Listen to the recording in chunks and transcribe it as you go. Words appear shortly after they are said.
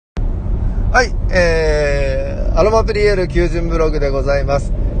はい、アロマプリエール求人ブログでございま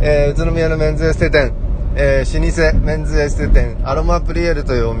す。宇都宮のメンズエステ店、老舗メンズエステ店アロマプリエール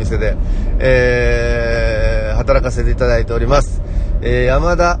というお店で、働かせていただいております。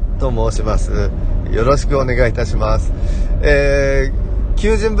山田と申します。よろしくお願いいたします。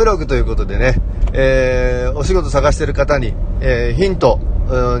求人ブログということでね、お仕事探している方に、ヒント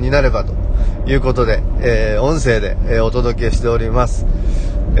になればということで、音声で、お届けしております。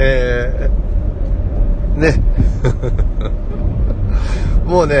ね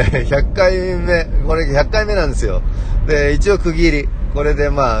もうね100回目、これ100回目なんですよ。で一応区切り、これで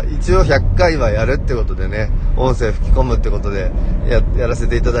一応100回はやるってことでね、音声吹き込むってことで やらせ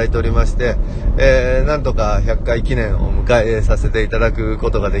ていただいておりまして、なんとか100回記念を迎えさせていただくこ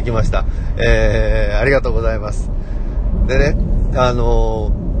とができました。ありがとうございます。でね、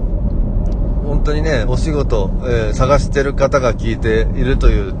本当にね、お仕事、探してる方が聞いていると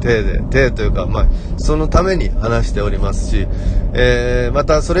いう体というか、そのために話しておりますし、ま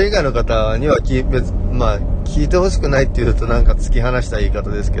たそれ以外の方には聞いてほしくないっていうとなんか突き放した言い方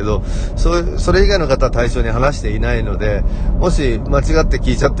ですけど、それ以外の方は対象に話していないので、もし間違って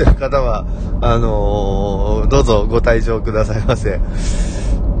聞いちゃってる方は、どうぞご退場くださいませ。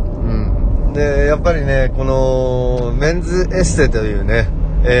で、やっぱりね、このメンズエステというね、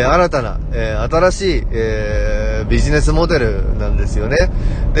新たな、新しい、ビジネスモデルなんですよね。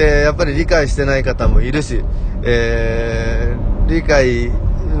で、やっぱり理解してない方もいるし、理解、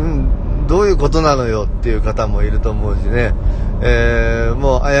どういうことなのよっていう方もいると思うしね、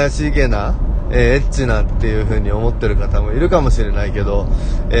もう怪しげな、エッチなっていう風に思ってる方もいるかもしれないけど、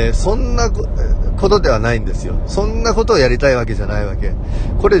そんなことではないんですよ。そんなことをやりたいわけじゃないわけ。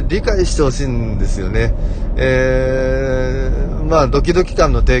これ理解してほしいんですよね。ドキドキ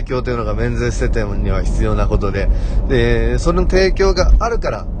感の提供というのがメンズエステ店には必要なことで、その提供があるか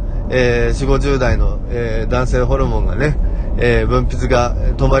ら、40、50代の、男性ホルモンがね、分泌が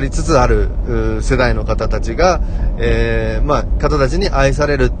止まりつつある世代の方たちが、方たちに愛さ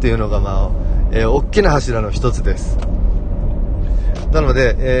れるっていうのが大きな柱の一つです。なの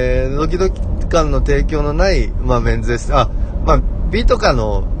で、ドキドキ感の提供のない、メンズエステ、美とか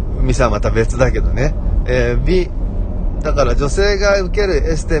の店はまた別だけどね、美だから女性が受け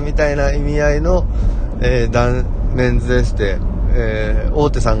るエステみたいな意味合いの、メンズエステ、大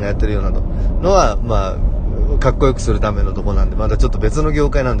手さんがやってるようなのはかっこよくするためのとこなんで、またちょっと別の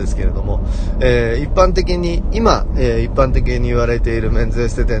業界なんですけれども、一般的に言われているメンズエ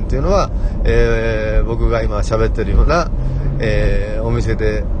ステ店というのは、僕が今喋ってるような、お店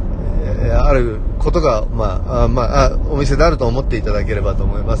で、あることが、お店であると思っていただければと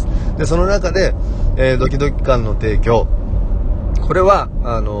思います。で、その中で、ドキドキ感の提供、これは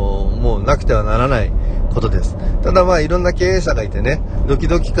もうなくてはならないことです。ただいろんな経営者がいてね、ドキ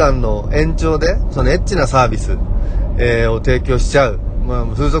ドキ感の延長でそのエッチなサービス、を提供しちゃう、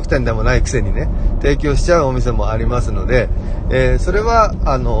風俗店でもないくせにね提供しちゃうお店もありますので、それは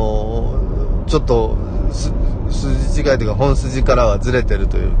ちょっと筋違いというか本筋からはずれてる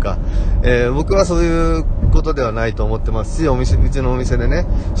というか、僕はそういうことではないと思ってますし、うちのお店でね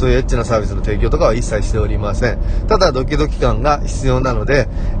そういうエッチなサービスの提供とかは一切しておりません。ただドキドキ感が必要なので、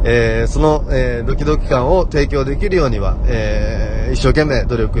その、ドキドキ感を提供できるようには、一生懸命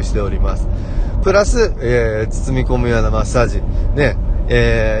努力しております。プラス、包み込むようなマッサージね、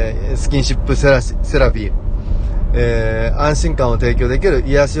スキンシップセラピー、安心感を提供できる、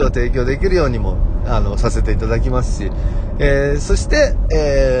癒しを提供できるようにもさせていただきますし、そして、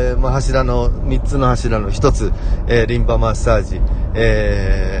3つの柱の1つ、リンパマッサージ、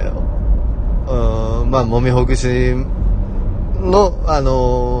揉みほぐしの、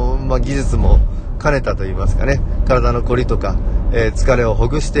技術も兼ねたといいますかね、体のこりとか、疲れをほ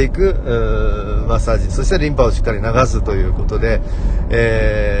ぐしていくマッサージ、そしてリンパをしっかり流すということで、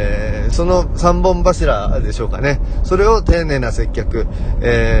その3本柱でしょうかね。それを丁寧な接客、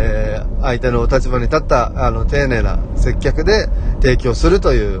相手の立場に立った丁寧な接客で提供する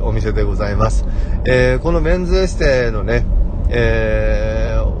というお店でございます。このメンズエステのね、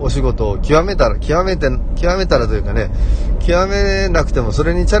お仕事を極めたらというかね、極めなくてもそ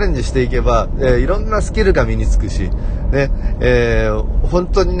れにチャレンジしていけば、いろんなスキルが身につくしね、本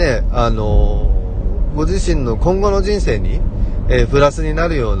当にね、ご自身の今後の人生に、プラスにな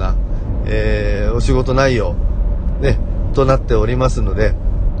るような、お仕事内容ねとなっておりますので、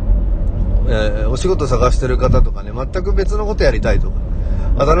お仕事探してる方とかね、全く別のことやりたいとか、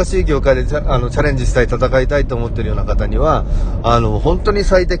新しい業界でチャレンジしたい、戦いたいと思ってるような方には本当に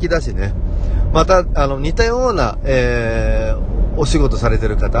最適だしね。また似たような、お仕事されて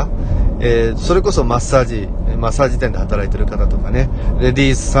る方、それこそマッサージマッサージ店で働いてる方とかね、レデ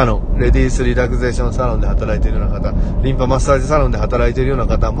ィースサロン、レディースリラクゼーションサロンで働いているような方、リンパマッサージサロンで働いているような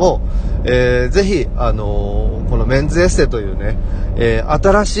方も、ぜひ、このメンズエステというね、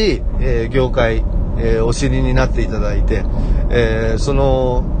新しい、業界、お知りになっていただいて、そ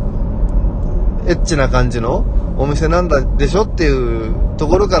のエッチな感じのお店なんだでしょっていうと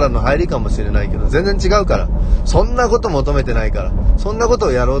ころからの入りかもしれないけど、全然違うから、そんなこと求めてないから、そんなこと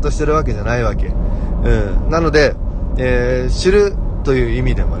をやろうとしてるわけじゃないわけ。なので、知るという意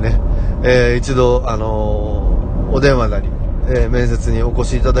味でもね、一度、お電話なり、面接にお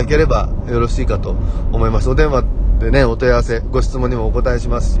越しいただければよろしいかと思います。お電話でね、お問い合わせ、ご質問にもお答えし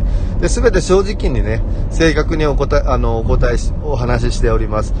ますし、で、全て正直にね、正確にお話ししており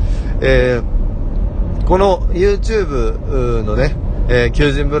ます。この YouTube のね、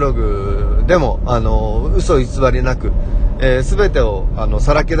求人ブログでも、嘘偽りなく、全てを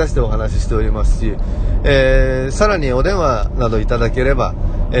さらけ出してお話ししておりますし、さらにお電話などいただければ、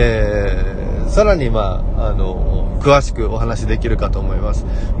さらに詳しくお話できるかと思います。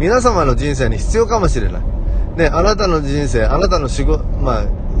皆様の人生に必要かもしれない。ね、あなたの人生、あなたの仕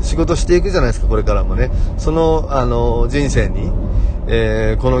事していくじゃないですか、これからもね。その、人生に、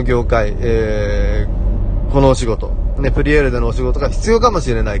この業界、このお仕事、ね、プリエールでのお仕事が必要かも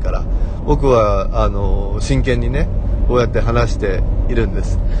しれないから、僕は、真剣にね、こうやって話しているんで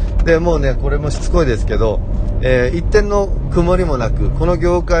す。で、もうね、これもしつこいですけど、一点の曇りもなく、この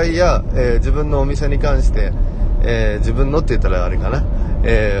業界や、自分のお店に関して、自分のって言ったらあれかな、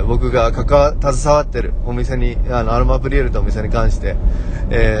僕が携わってるお店に、アロマプリエールとお店に関して、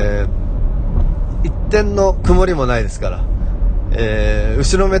一点の曇りもないですから、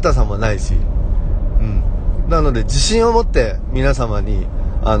後ろめたさもないし、なので自信を持って皆様に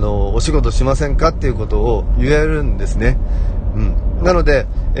お仕事しませんかっていうことを言えるんですね。なので、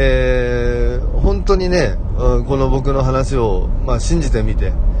本当にね、この僕の話を、信じてみ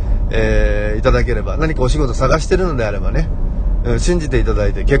て、いただければ、何かお仕事探してるのであればね、信じていただ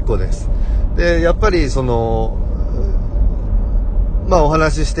いて結構です。で、やっぱりお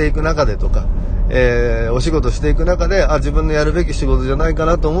話ししていく中でとか、お仕事していく中で、自分のやるべき仕事じゃないか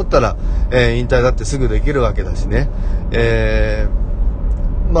なと思ったら、引退だってすぐできるわけだしね。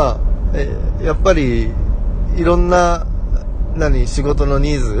やっぱりいろんな仕事の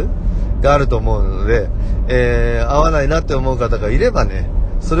ニーズがあると思うので、合わないなって思う方がいればね、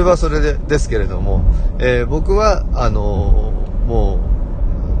それはそれですけれども、僕はも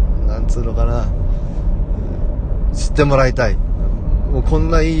うなんつうのかな、知ってもらいたい。もうこ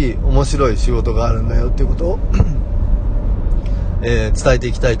んないい面白い仕事があるんだよっていうことを、伝えて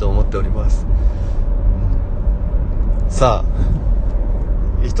いきたいと思っております。さ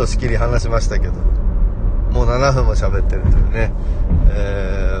あ、ひとしきり話しましたけど、もう7分も喋ってるというね、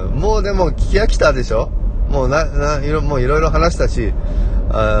もうでも聞き飽きたでしょ。もうもういろいろ話したし、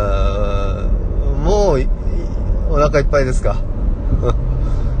もうお腹いっぱいですか。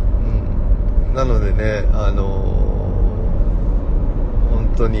なのでね、本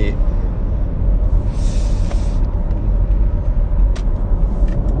当に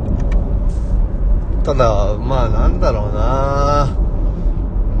ただなんだろうな、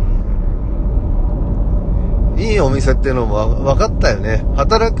いいお店っていうのも分かったよね。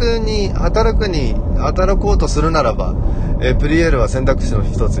働こうとするならば、プリエールは選択肢の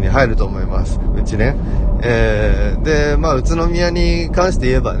一つに入ると思います。うちね。で、宇都宮に関して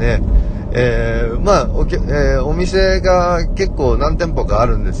言えばね、お店が結構何店舗かあ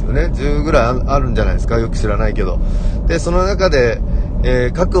るんですよね。10ぐらいあるんじゃないですか。よく知らないけど。で、その中で、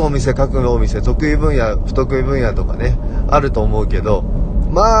各お店得意分野不得意分野とかねあると思うけど、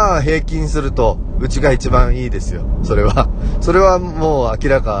平均するとうちが一番いいですよ。それはもう明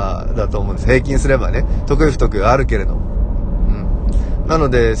らかだと思うんです。平均すればね、得意不得意あるけれども、なの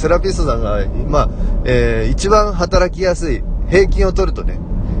でセラピストさんが一番働きやすい、平均を取るとね、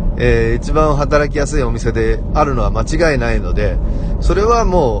一番働きやすいお店であるのは間違いないので、それは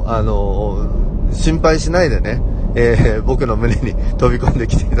もう心配しないでね、僕の胸に飛び込んで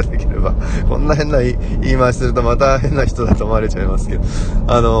きていただければ、こんな変な言い回しするとまた変な人だと思われちゃいますけど、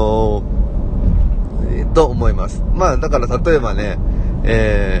と思います。だから例えばね、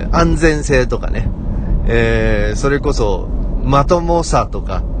安全性とかね、それこそまともさと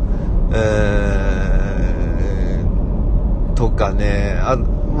か、とかね、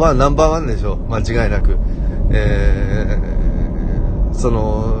ナンバーワンでしょ、間違いなく。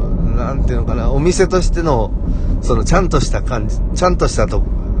なんていうのかな、お店としてのちゃんとした感じ、ちゃんとした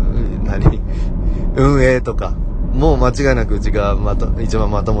運営とかもう間違いなくうちが一番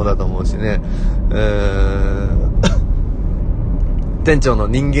まともだと思うしね。店長の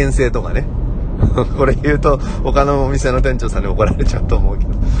人間性とかねこれ言うと他のお店の店長さんに怒られちゃうと思うけ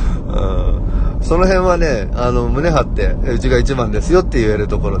ど、その辺はね、胸張ってうちが一番ですよって言える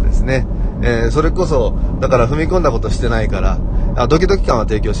ところですね。それこそだから踏み込んだことしてないからドキドキ感は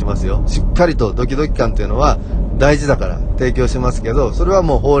提供しますよ。しっかりとドキドキ感っていうのは大事だから提供しますけど、それは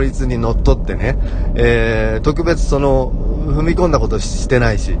もう法律にのっとってね、特別踏み込んだことして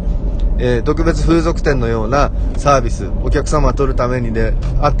ないし、特別風俗店のようなサービス、お客様を取るためにで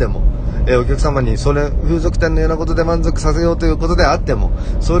あっても、お客様に風俗店のようなことで満足させようということであっても、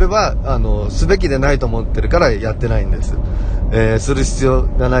それはすべきでないと思ってるからやってないんです。する必要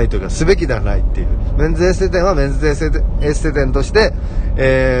がないというか、すべきではないっていう。メンズエステ店はメンズエステ店として、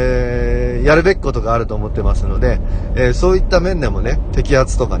やるべきことがあると思ってますので、そういった面でもね、摘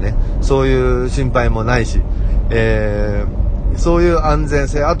発とかね、そういう心配もないし、そういう安全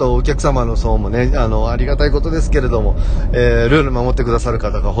性、あとお客様の層もね、ありがたいことですけれども、ルール守ってくださる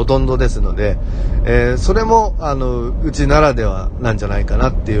方がほとんどですので、それもうちならではなんじゃないかな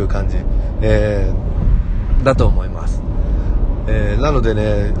っていう感じ、だと思います。なので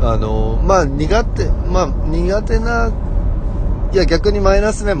ね、苦手な、いや逆にマイ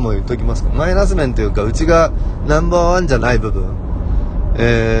ナス面も言っときますか。マイナス面というか、うちがナンバーワンじゃない部分、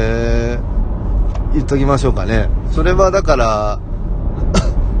言っときましょうかね。それはだから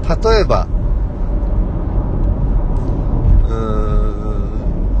例えば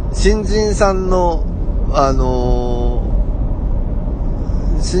新人さんの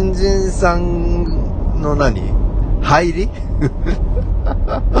新人さんの入り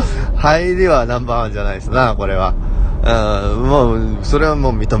入りはナンバーワンじゃないですな、これは。もうそれはも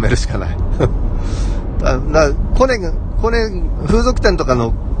う認めるしかない風俗店とか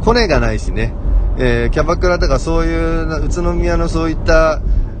のコネがないしね、キャバクラとかそういう宇都宮のそういった、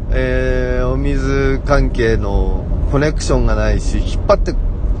お水関係のコネクションがないし、引っ張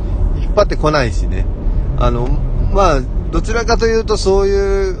ってこないしね、どちらかというとそう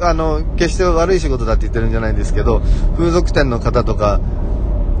いう決して悪い仕事だって言ってるんじゃないんですけど、風俗店の方とか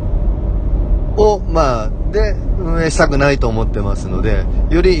をで運営したくないと思ってますので、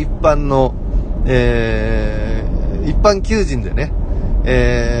より一般の、一般求人でね、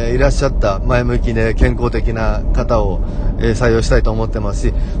いらっしゃった前向きで健康的な方を、採用したいと思ってます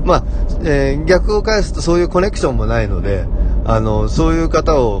し、逆を返すとそういうコネクションもないので、そういう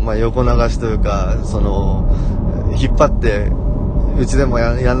方を、横流しというか、引っ張ってうちでも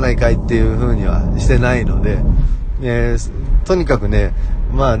やんないかいっていう風にはしてないので、とにかくね、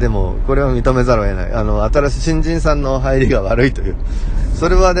でもこれは認めざるを得ない。新しい新人さんの入りが悪いという、そ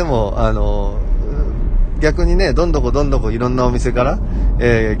れはでも逆にね、どんどこいろんなお店から、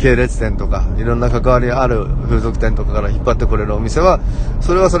系列店とかいろんな関わりある風俗店とかから引っ張ってこれるお店は、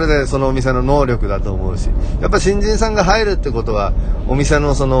それはそれでそのお店の能力だと思うし、やっぱ新人さんが入るってことはお店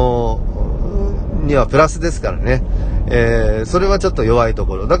のにはプラスですからね。それはちょっと弱いと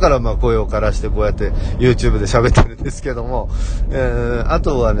ころだから、声を枯らしてこうやって YouTube で喋ってるんですけども、あ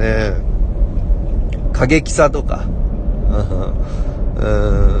とはね、過激さとか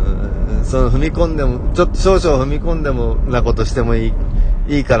踏み込んでもちょっと少々踏み込んでもなことしてもい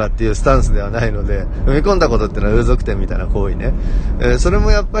いからっていうスタンスではないので、踏み込んだことってのは風俗店みたいな行為ね、それ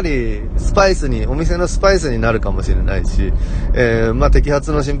もやっぱりお店のスパイスになるかもしれないし、摘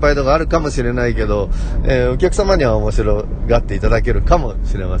発の心配とかあるかもしれないけど、お客様には面白がっていただけるかも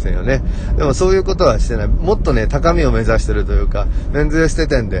しれませんよね。でもそういうことはしてない。もっとね、高みを目指してるというか、メンズエステ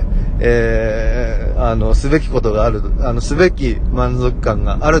店で、すべきことがある、すべき満足感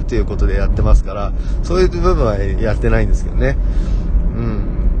があるっていうことでやってますから、そういう部分はやってないんですけどね。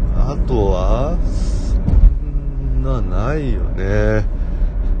あとはそんなないよね。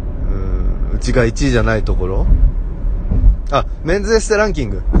うちが1位じゃないところ、メンズエステランキ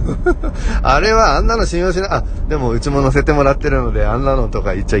ングあれはあんなの信用しない。でもうちも載せてもらってるのであんなのと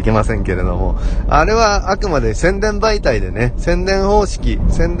か言っちゃいけませんけれども、あれはあくまで宣伝媒体でね、宣伝方式、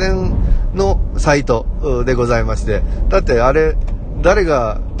宣伝のサイトでございまして、だってあれ誰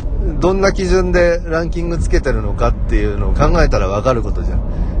がどんな基準でランキングつけてるのかっていうのを考えたら分かることじゃん。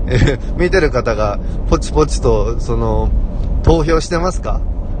見てる方がポチポチと投票してますか？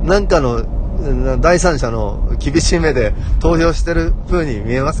なんかの第三者の厳しい目で投票してる風に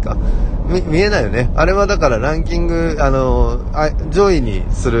見えますか？見えないよね。あれはだからランキング上位に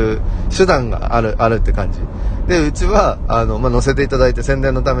する手段があるって感じで、うちは載せていただいて、宣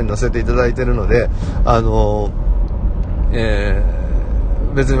伝のために載せていただいてるので、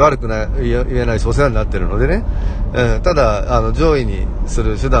別に悪くない言えないしお世話になってるのでね、ただ上位にす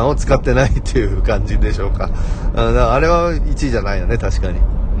る手段を使ってないっていう感じでしょうか。だからあれは1位じゃないよね、確かに。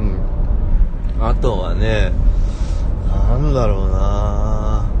あとはね、なんだろう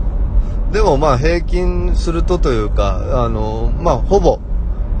な、でもまあ平均するとというか、まあほぼ、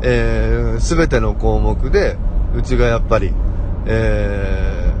全ての項目でうちがやっぱり、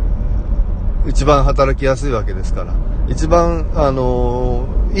一番働きやすいわけですから、一番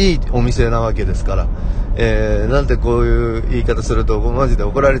いいお店なわけですから、なんてこういう言い方するとマジで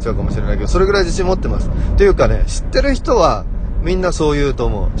怒られちゃうかもしれないけど、それぐらい自信持ってます。というかね、知ってる人はみんなそう言うと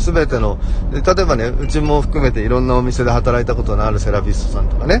思う。すべての、例えばね、うちも含めていろんなお店で働いたことのあるセラピストさん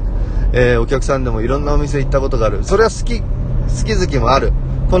とかね、お客さんでもいろんなお店行ったことがある。それは好き好きもある。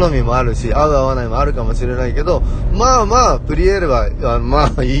好みもあるし、合う合わないもあるかもしれないけど、まあまあ、プリエールは、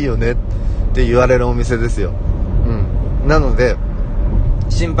まあいいよねって言われるお店ですよ。うん。なので、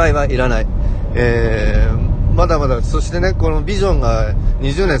心配はいらない。まだまだ、そしてね、このビジョンが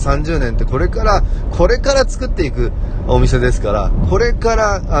20年、30年ってこれから作っていくお店ですから、これか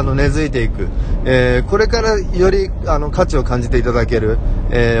ら根付いていく、これからより価値を感じていただける、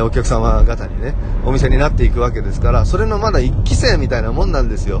お客様方にね、お店になっていくわけですから、それのまだ一期生みたいなもんなん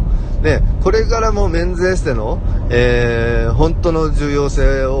ですよ。で、これからもメンズエステの、本当の重要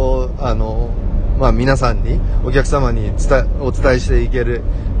性をまあ皆さんに、お客様にお伝えしていける、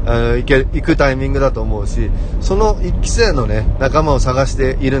行くタイミングだと思うし、その一期生のね、仲間を探し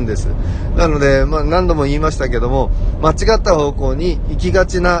ているんです。なので、まあ何度も言いましたけども、間違った方向に行きが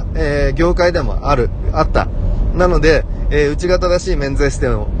ちな、業界でもあった。なので、うちが正しいメンズエステ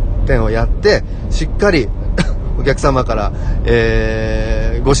の店をやって、しっかりお客様から、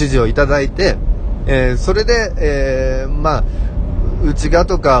ご指示をいただいて、それで、まあ、うちが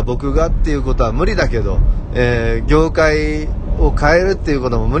とか僕がっていうことは無理だけど、業界を変えるっていう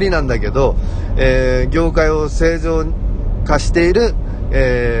ことも無理なんだけど、業界を正常化している、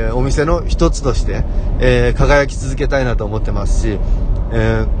お店の一つとして、輝き続けたいなと思ってますし、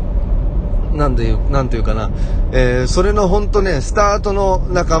なんていうかな、それの本当ね、スタートの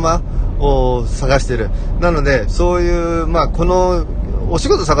仲間を探してる。なので、そういう、まあ、この、お仕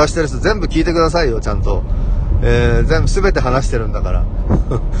事探してる人全部聞いてくださいよ、ちゃんと。全て話してるんだから。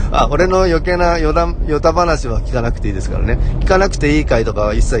俺の余計なよた話は聞かなくていいですからね。聞かなくていい回とか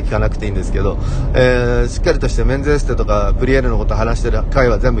は一切聞かなくていいんですけど、しっかりとしてメンズエステとかプリエールのこと話してる回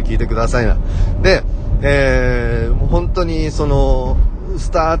は全部聞いてくださいな。で、本当にその、ス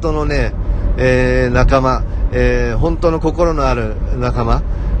タートのね、仲間、本当の心のある仲間、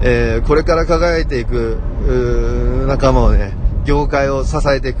これから輝いていく仲間をね、業界を支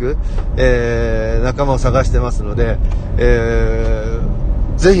えていく、仲間を探してますので、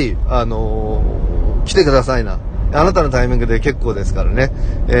ぜひ、来てくださいな。あなたのタイミングで結構ですからね。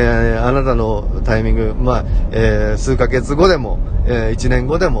あなたのタイミング、まあ、数ヶ月後でも、1年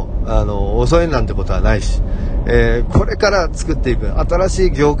後でも、遅いなんてことはないし、これから作っていく、新し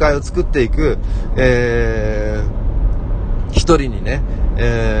い業界を作っていく、一人にね、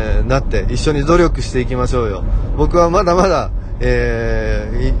なって一緒に努力していきましょうよ。僕はまだまだ、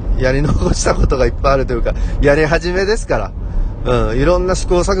やり残したことがいっぱいあるというか、やり始めですから、いろんな試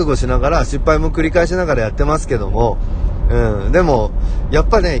行錯誤しながら、失敗も繰り返しながらやってますけども、でも、やっ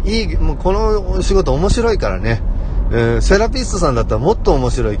ぱね、もうこの仕事面白いからね、セラピストさんだったらもっと面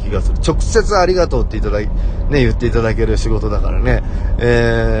白い気がする。直接ありがとうって言っていただける仕事だからね。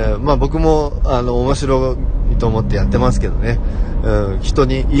まあ僕も、面白いと思ってやってますけどね。人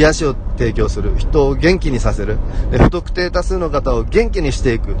に癒しを提供する。人を元気にさせる。不特定多数の方を元気にし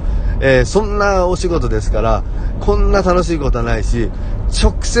ていく。そんなお仕事ですから、こんな楽しいことはないし、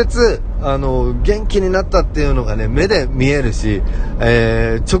直接、元気になったっていうのがね、目で見えるし、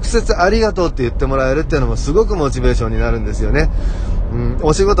直接ありがとうって言ってもらえるっていうのもすごくモチベーションになるんですよね。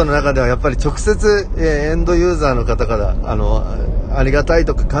お仕事の中ではやっぱり直接、エンドユーザーの方から、ありがたい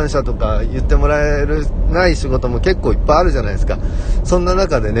とか感謝とか言ってもらえるない仕事も結構いっぱいあるじゃないですか。そんな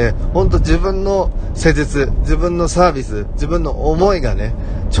中でね、ほんと自分の施術、自分のサービス、自分の思いがね、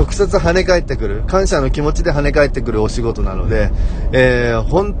直接跳ね返ってくる、感謝の気持ちで跳ね返ってくるお仕事なので、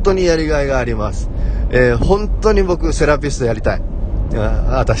本当にやりがいがあります。本当に僕セラピストやりたい。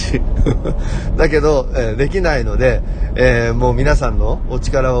私だけど、できないので、もう皆さんのお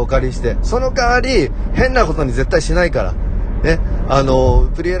力をお借りして、その代わり変なことに絶対しないからね、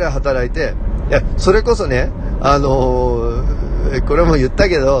プリエール働いて、それこそね、これも言った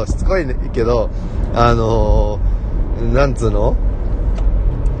けどしつこいけど、なんつうの、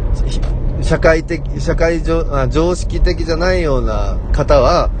常識的じゃないような方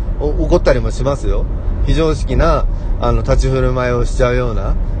は怒ったりもしますよ。非常識な立ち振る舞いをしちゃうよう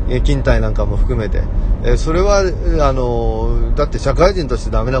な勤怠なんかも含めて、それはだって社会人とし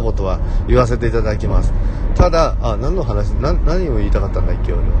てダメなことは言わせていただきます。ただ何の話、何を言いたかったんだっ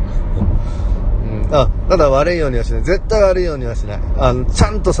け俺はただ悪いようにはしない。絶対悪いようにはしない。ち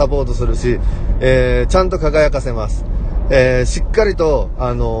ゃんとサポートするし、ちゃんと輝かせます。しっかりと、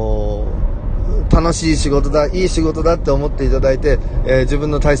楽しい仕事だ、いい仕事だって思っていただいて、自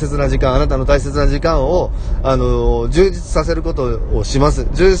分の大切な時間、あなたの大切な時間を、充実させることをします。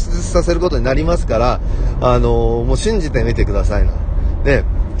充実させることになりますから、もう信じてみてくださいな。で、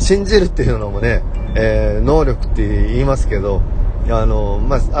信じるっていうのもね、能力って言いますけど、あ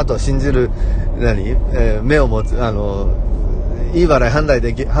とは信じる、目を持つ、いい笑い判断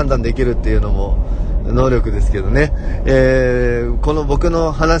できるっていうのも能力ですけどね。この僕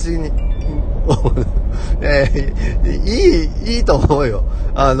の話に、いいと思うよ。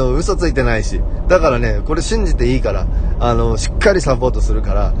嘘ついてないし。だからね、これ信じていいから、しっかりサポートする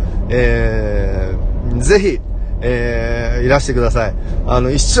から、ぜひ、いらしてください。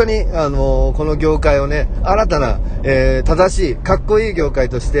一緒に、この業界をね、新たな、正しい、かっこいい業界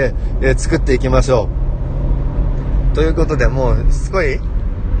として、作っていきましょう。ということで、もう、すごい、も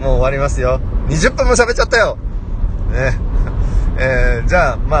う終わりますよ。20分も喋っちゃったよ。ね。じ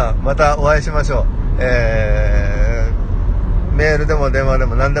ゃあ、またお会いしましょう。メールでも電話で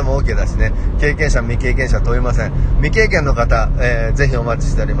も何でも OK だしね。経験者、未経験者問いません。未経験の方、ぜひお待ち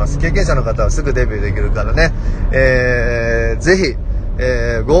しております。経験者の方はすぐデビューできるからね。ぜひ、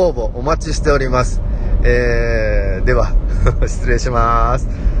ご応募お待ちしております。では、失礼します。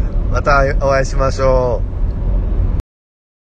またお会いしましょう。